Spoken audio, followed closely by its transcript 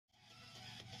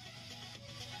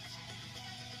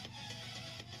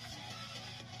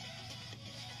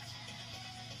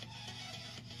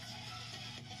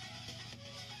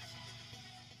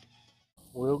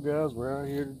Well guys, we're out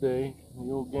here today.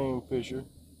 The old Gamefisher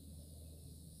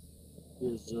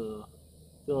is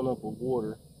filling up with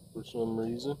water for some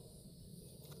reason.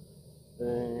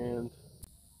 And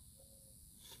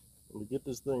to get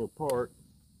this thing apart,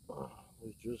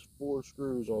 there's just 4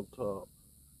 screws on top.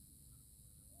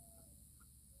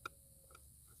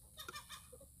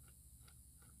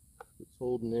 It's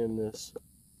holding in this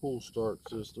pull start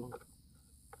system.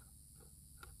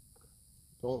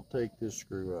 Don't take this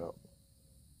screw out,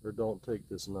 or don't take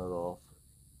this nut off.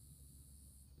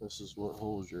 This is what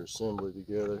holds your assembly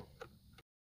together.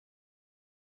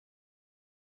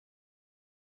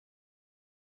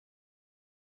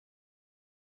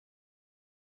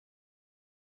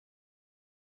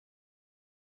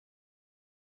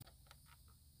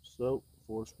 So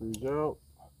 4 screws out,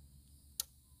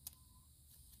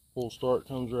 pull start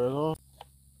comes right off.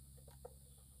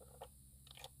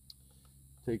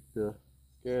 Take the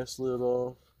gas lid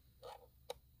off,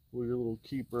 pull your little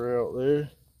keeper out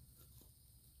there.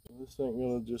 This ain't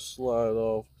gonna just slide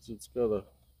off because it's got a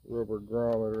rubber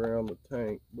grommet around the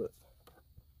tank, but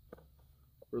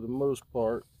for the most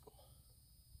part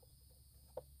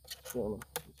it's gonna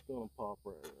pop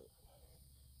right up.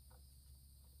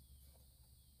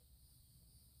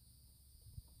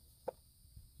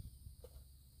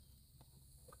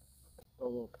 I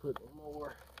won't put no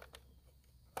more.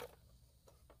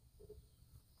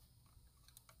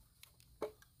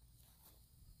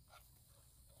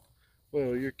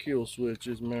 Well, your kill switch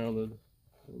is mounted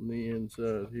on the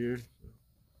inside here.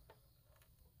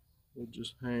 We'll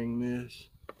just hang this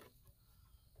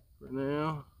for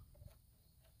now.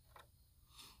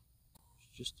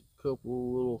 Just a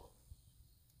couple little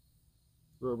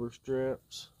rubber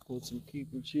straps with some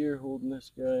keepers here holding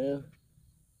this guy in.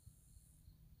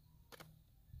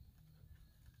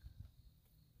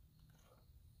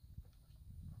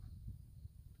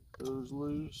 Get those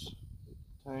loose. Get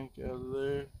the tank out of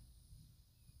there.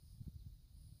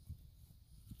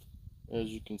 As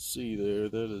you can see there,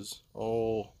 that is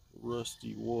all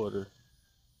rusty water.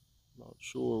 Not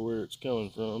sure where it's coming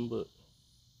from, but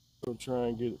I'll try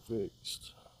and get it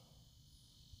fixed.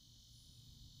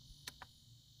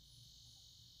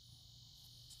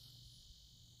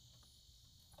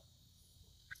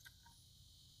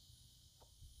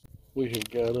 We have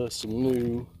got us some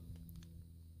new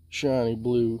shiny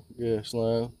blue gas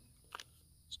line.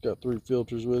 It's got 3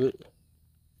 filters with it.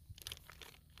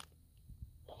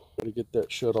 Gotta get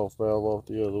that shut-off valve off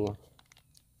the other one.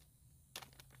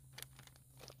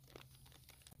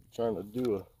 Trying to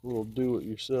do a little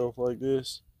do-it-yourself like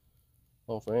this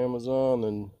off of Amazon,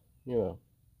 and you know,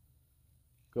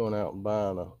 going out and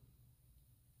buying a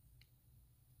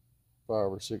 $500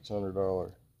 or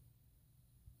 $600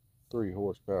 3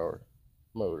 horsepower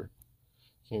motor.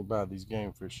 Can't buy these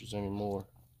Gamefishers anymore.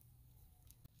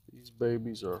 These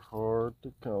babies are hard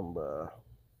to come by,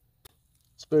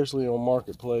 especially on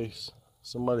Marketplace.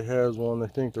 Somebody has one, they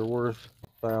think they're worth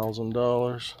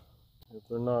 $1,000. If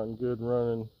they're not in good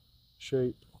running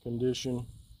shape, condition,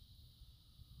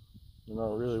 they're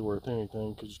not really worth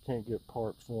anything because you can't get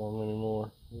parts for them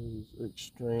anymore. It is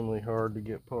extremely hard to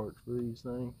get parts for these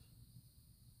things.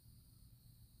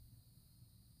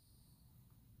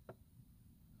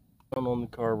 I'm on the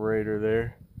carburetor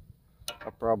there. I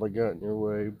probably got in your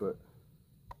way, but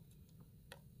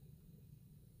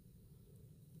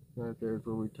right there's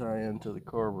where we tie into the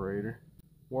carburetor.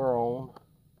 We're on.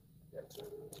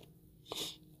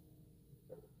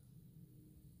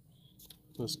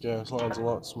 This gas line's a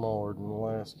lot smaller than the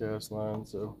last gas line,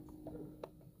 so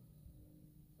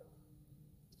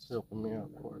it's helping me out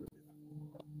quite a bit.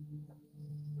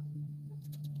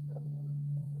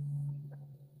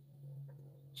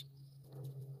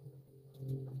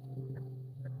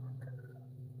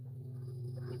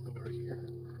 Over here.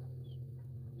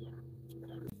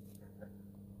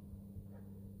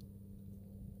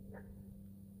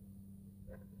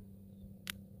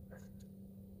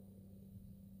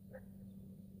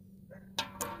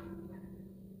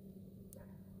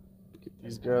 Get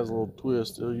these guys a little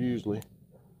twist, they'll usually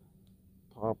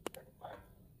pop,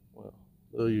 well,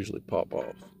 they'll usually pop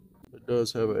off. It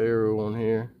does have an arrow on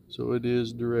here, so it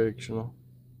is directional.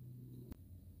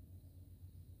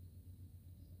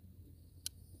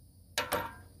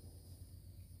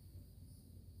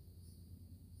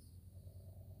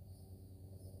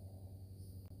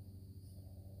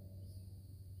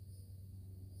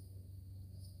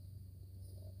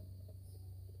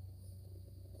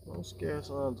 This gas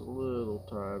line's a little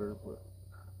tighter, but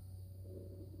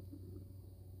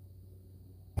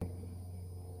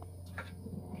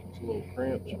it's a little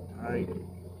cramped and tight.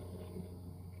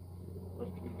 But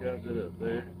we got it up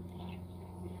there.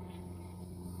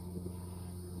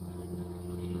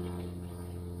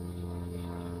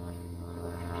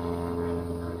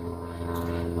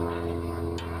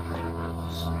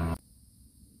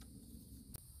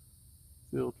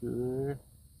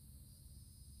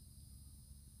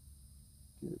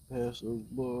 past those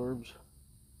barbs.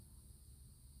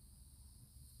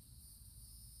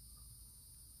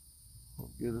 We'll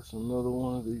get us another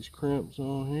one of these crimps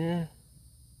on here.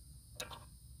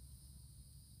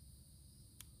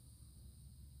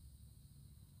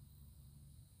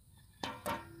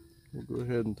 We'll go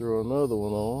ahead and throw another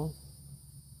one on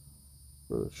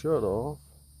for the shut off.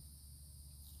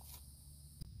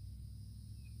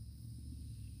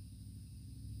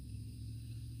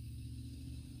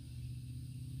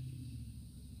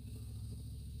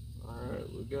 Alright,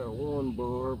 we got one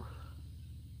barb.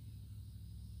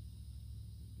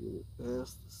 Get it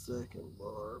past the second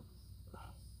barb.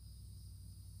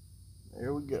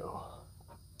 There we go.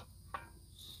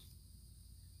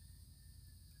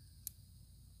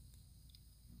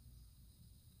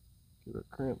 Get our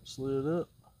crimp slid up.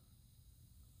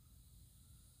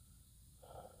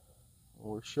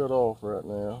 We're shut off right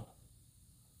now,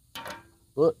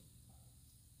 but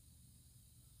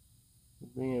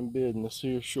we'll be in business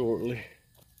here shortly.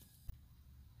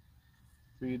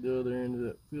 Feed the other end of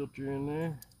that filter in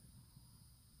there.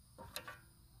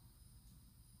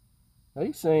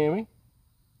 Hey Sammy.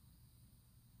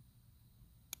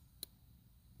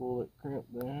 Pull that crimp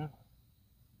down.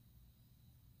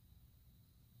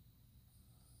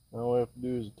 All we have to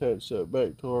do is attach that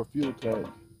back to our fuel tank.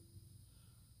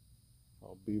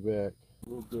 I'll be back.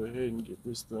 We'll go ahead and get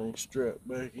this thing strapped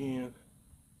back in.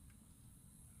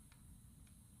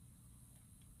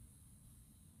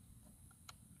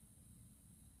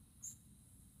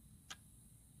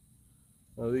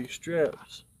 Now these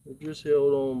straps are just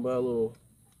held on by a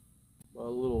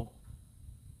little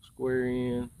square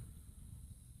end.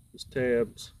 This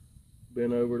tabs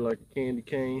bent over like a candy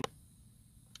cane.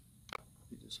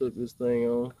 You just hook this thing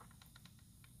on.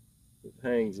 It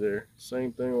hangs there.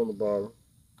 Same thing on the bottom.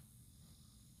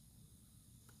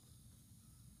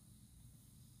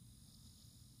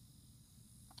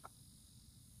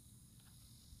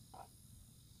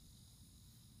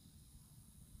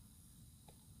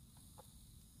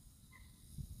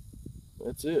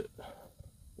 That's it.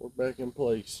 We're back in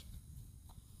place.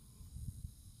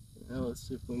 Now let's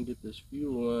see if we can get this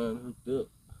fuel line hooked up.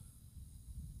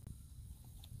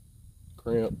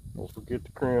 Crimp. Don't forget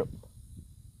the crimp.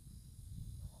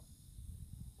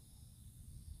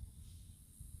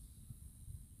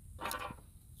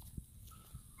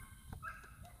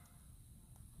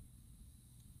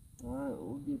 Alright,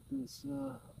 we'll get this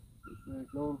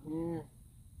back on here.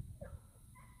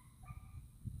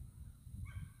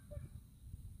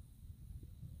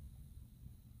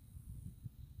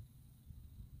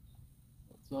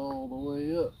 That's all the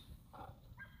way up.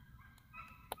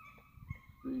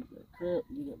 Freeze that crimp,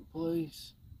 get it in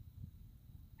place.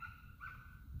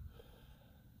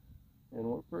 And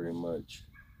we're pretty much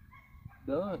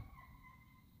done.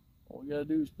 All we gotta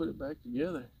do is put it back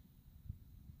together.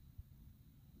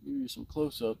 Give you some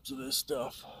close-ups of this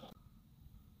stuff.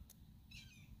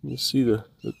 You see the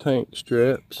tank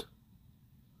straps.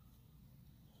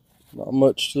 Not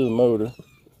much to the motor.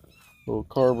 Little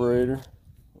carburetor.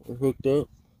 We're hooked up.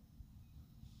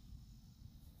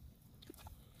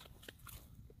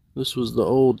 This was the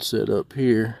old setup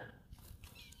here.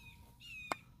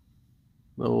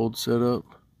 The old setup.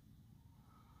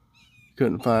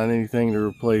 Couldn't find anything to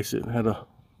replace it. It had a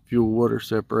fuel water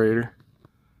separator.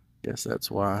 Guess that's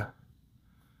why.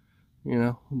 You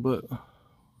know, but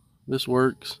this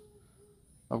works.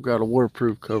 I've got a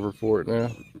waterproof cover for it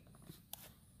now.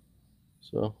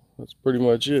 So that's pretty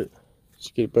much it.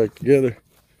 Let's get it back together.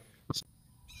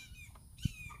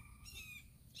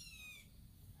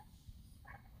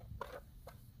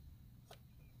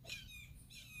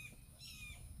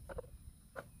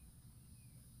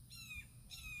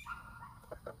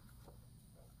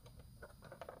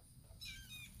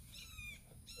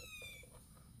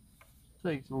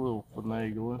 Takes a little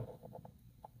finagling.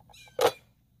 Not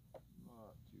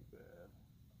too bad.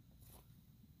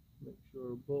 Make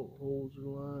sure our bolt holes are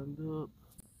lined up.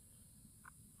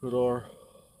 Put our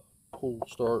pull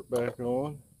start back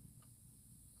on.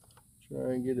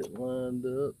 Try and get it lined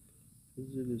up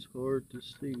because it is hard to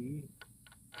see.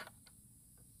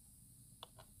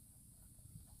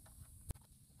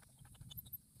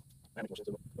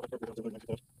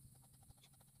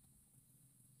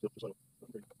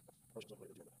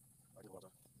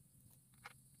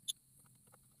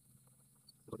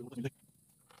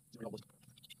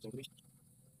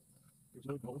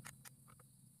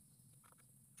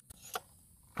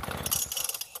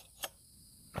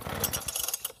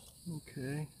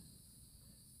 Okay.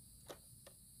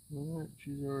 Alright,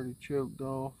 she's already choked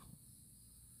off.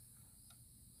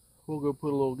 We'll go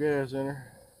put a little gas in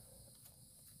her,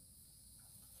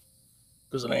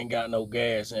 because it ain't got no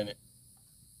gas in it.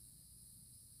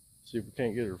 See if we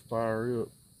can't get her to fire up.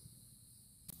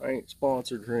 I ain't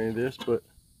sponsored for any of this, but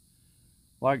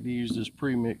I like to use this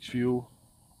premix fuel.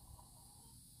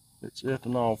 It's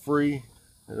ethanol free.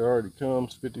 It already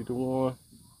comes 50 to 1.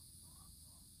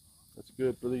 That's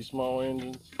good for these small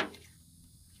engines.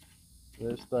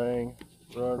 This thing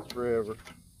runs forever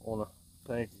on a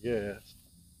tank of gas.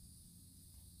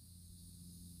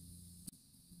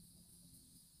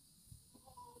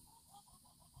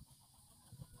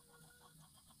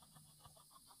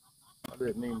 I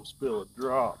didn't even spill a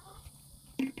drop.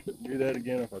 Couldn't do that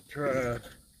again if I tried.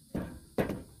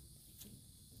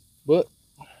 But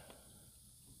let's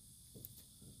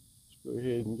go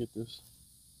ahead and get this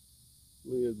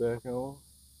lid back on.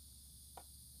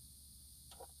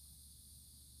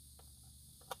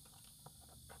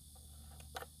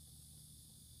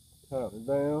 Tighten it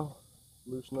down.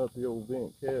 Loosen up the old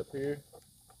vent cap here.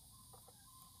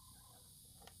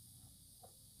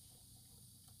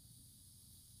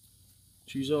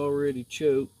 She's already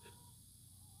choked.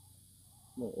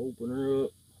 I'm gonna open her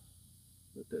up.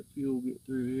 Let that fuel get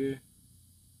through here.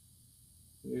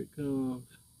 Here it comes.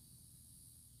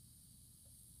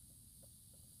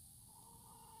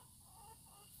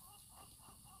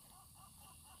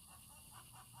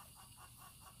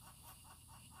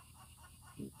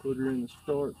 Put her in the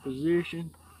start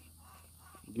position.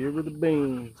 Give her the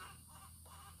beans.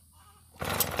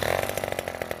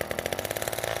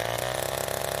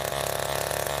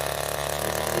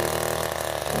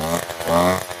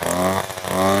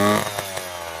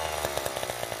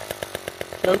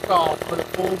 Choke off, put it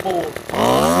full bore.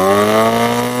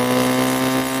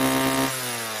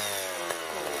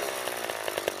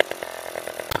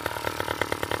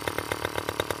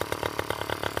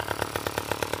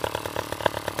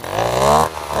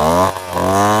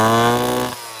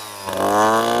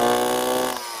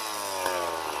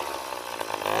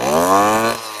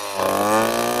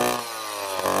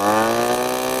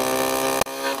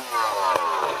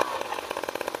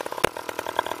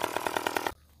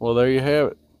 Well, there you have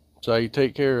it. That's how you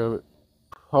take care of it.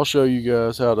 I'll show you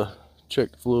guys how to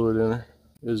check the fluid in her.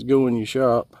 Is go in your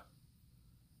shop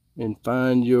and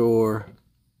find your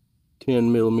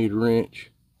 10mm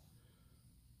wrench.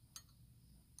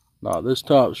 Not this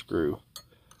top screw,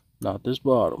 not this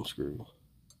bottom screw.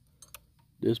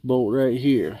 This bolt right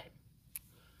here.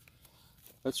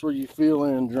 That's where you fill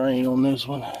in and drain on this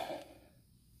one.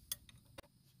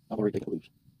 I've already taken it loose.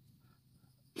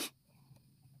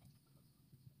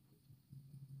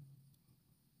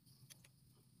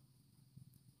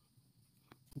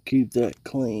 Keep that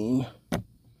clean.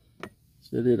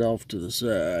 Set it off to the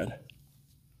side.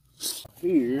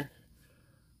 Here,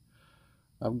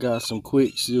 I've got some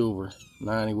Quicksilver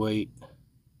 90 weight.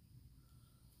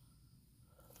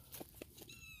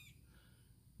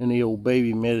 And the old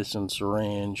baby medicine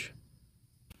syringe.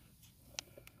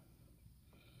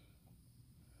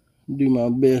 Do my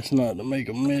best not to make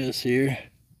a mess here.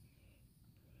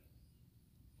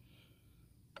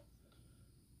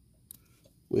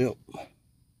 Well,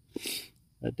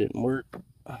 that didn't work.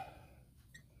 How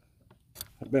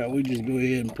about we just go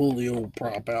ahead and pull the old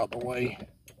prop out the way.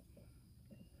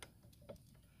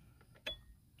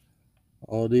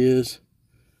 All it is,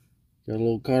 got a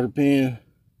little cotter pin,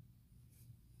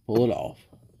 pull it off.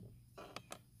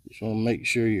 Just want to make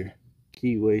sure your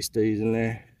keyway stays in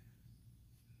there.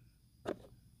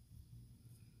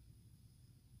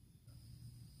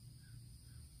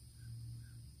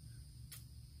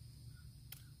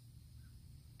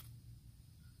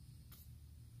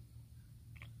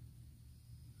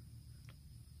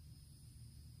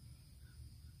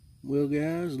 Well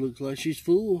guys, looks like she's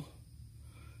full.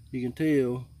 You can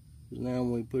tell, because now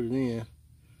when we put it in,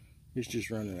 it's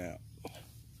just running out.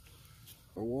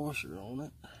 Our washer on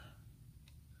it.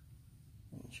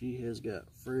 And she has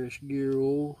got fresh gear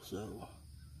oil, so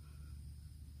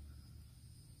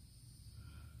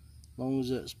as long as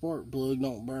that spark plug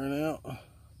don't burn out,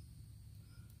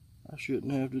 I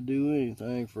shouldn't have to do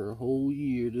anything for a whole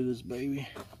year to this baby.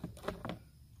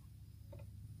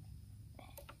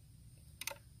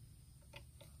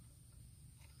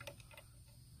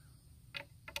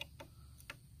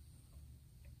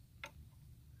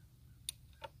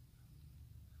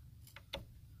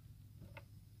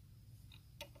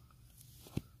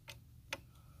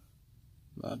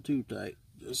 Not too tight,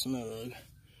 just snug.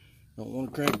 Don't want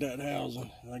to crack that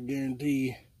housing. I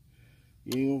guarantee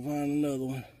you ain't gonna find another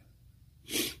one.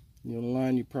 You want to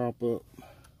line your prop up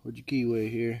with your keyway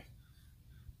here.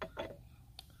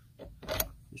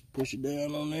 Just push it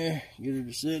down on there, get her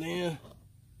to sit in.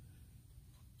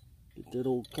 Get that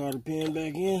old cotter pin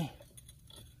back in.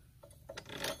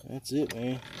 That's it,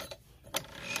 man.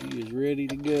 She is ready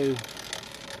to go.